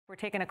We're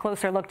taking a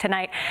closer look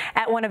tonight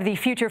at one of the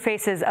future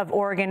faces of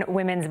Oregon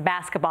women's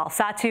basketball.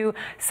 Satou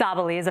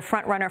Sabally is a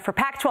front-runner for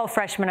Pac-12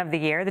 Freshman of the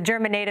Year. The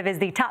German native is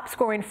the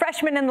top-scoring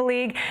freshman in the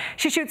league.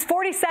 She shoots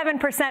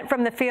 47%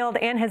 from the field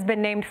and has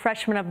been named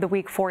Freshman of the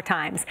Week 4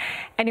 times.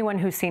 Anyone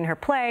who's seen her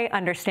play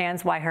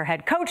understands why her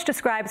head coach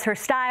describes her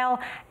style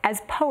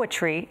as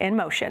poetry in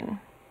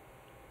motion.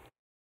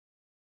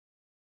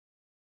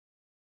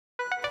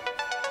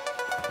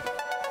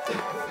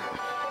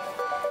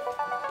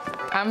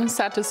 I'm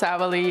Satou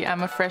Sabally.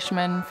 I'm a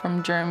freshman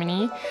from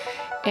Germany,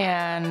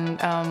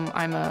 and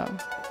I'm a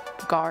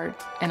guard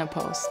and a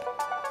post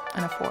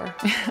and a 4.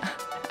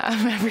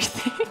 I'm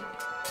everything. Look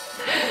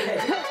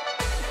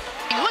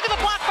at the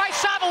block by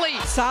Sabally.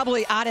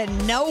 Sabally out of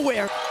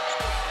nowhere.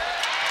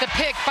 The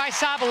pick by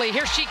Sabally.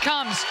 Here she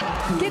comes.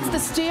 Gets the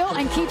steal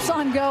and keeps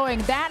on going.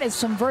 That is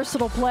some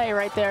versatile play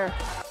right there.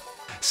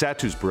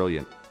 Satou's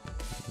brilliant.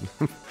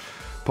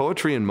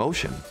 Poetry in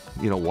motion,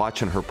 you know,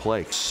 watching her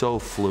play, so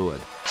fluid.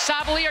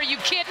 Sabally, are you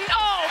kidding?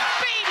 Oh,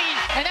 baby!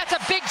 And that's a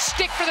big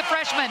stick for the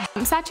freshman.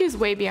 Satou's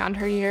way beyond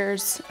her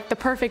years. The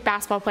perfect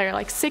basketball player,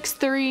 like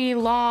 6'3",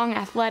 long,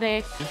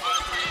 athletic.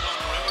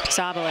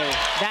 Sabally,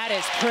 that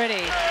is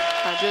pretty.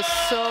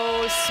 Just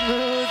so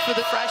smooth for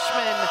the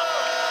freshman.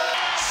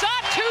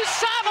 Satou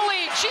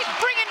Sabally, she's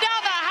bringing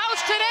down the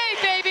house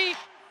today, baby!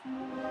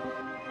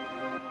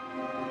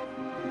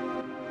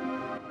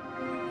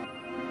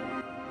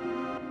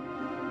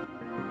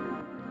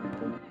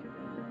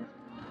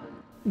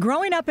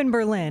 Growing up in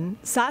Berlin,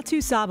 Satou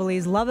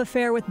Sabally's love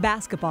affair with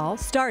basketball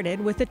started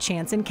with a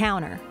chance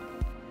encounter.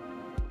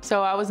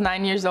 So I was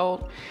 9 years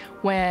old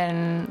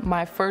when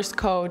my first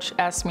coach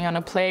asked me on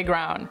a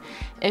playground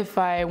if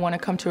I want to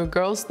come to a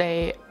girls'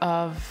 day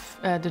of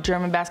the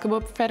German Basketball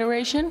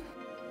Federation.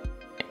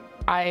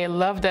 I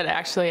loved it,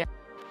 actually.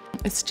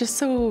 It's just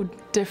so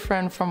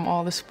different from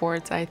all the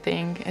sports, I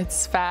think.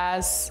 It's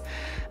fast,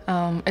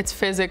 it's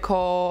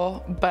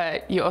physical,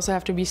 but you also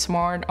have to be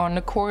smart on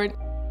the court.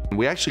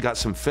 We actually got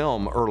some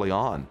film early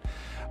on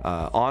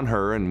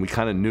her, and we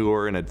kind of knew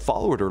her and had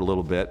followed her a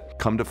little bit.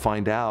 Come to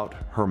find out,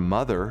 her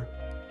mother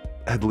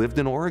had lived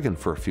in Oregon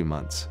for a few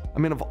months. I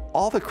mean, of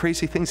all the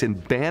crazy things, in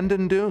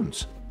Bandon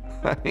Dunes.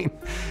 I mean,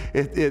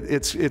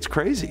 it's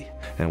crazy.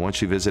 And once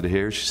she visited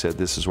here, she said,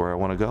 this is where I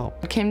want to go.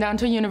 I came down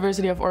to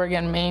University of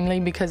Oregon mainly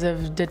because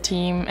of the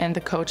team and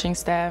the coaching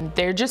staff.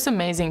 They're just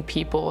amazing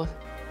people.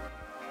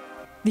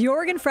 The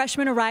Oregon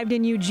freshman arrived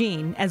in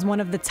Eugene as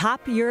one of the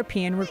top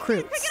European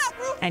recruits.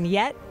 And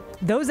yet,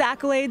 those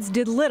accolades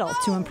did little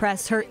to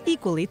impress her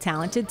equally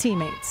talented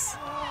teammates.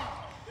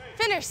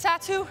 Finish,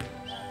 Satou.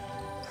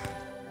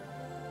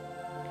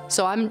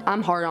 So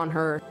I'm hard on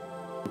her.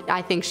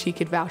 I think she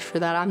could vouch for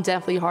that. I'm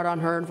definitely hard on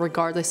her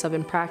regardless of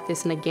in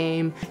practice in a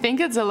game. I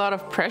think it's a lot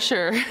of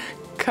pressure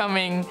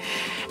coming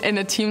in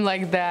a team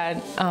like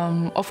that.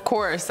 Of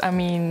course, I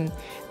mean,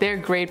 they're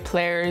great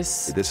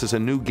players. This is a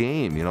new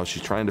game, you know,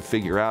 she's trying to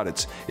figure out.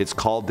 It's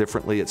called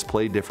differently, it's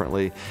played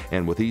differently,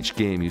 and with each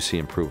game you see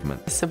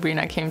improvement.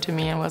 Sabrina came to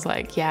me and was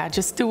like, yeah,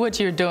 just do what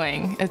you're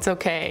doing. It's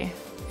okay.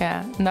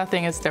 Yeah,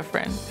 nothing is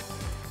different.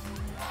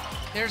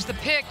 There's the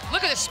pick.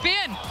 Look at the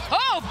spin.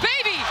 Oh,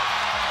 baby!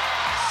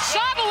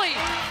 Sabally!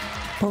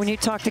 But when you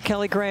talk to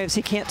Kelly Graves,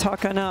 he can't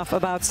talk enough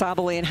about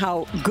Sabally and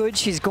how good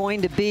she's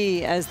going to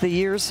be as the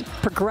years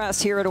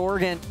progress here at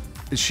Oregon.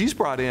 She's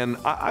brought in,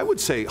 I would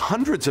say,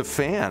 hundreds of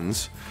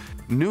fans,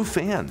 new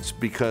fans,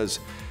 because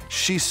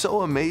she's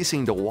so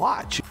amazing to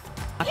watch.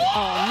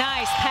 Oh,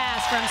 nice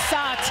pass from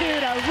Satou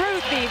to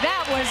Ruthie.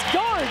 That was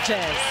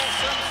gorgeous.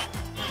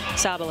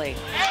 Sabally,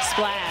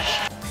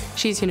 splash.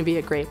 She's going to be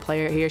a great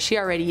player here. She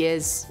already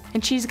is.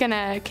 And she's going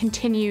to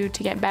continue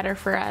to get better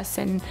for us.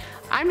 And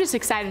I'm just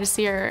excited to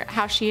see her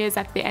how she is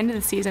at the end of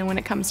the season when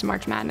it comes to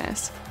March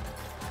Madness.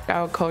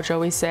 Our coach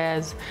always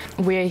says,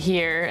 we're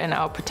here and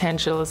our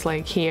potential is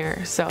like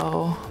here.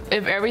 So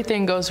if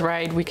everything goes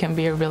right, we can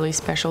be a really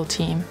special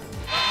team.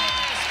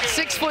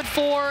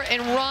 6'4"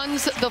 and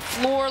runs the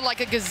floor like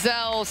a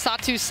gazelle.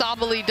 Satou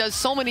Sabally does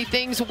so many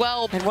things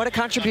well. And what a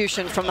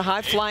contribution from the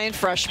high-flying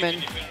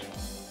freshman.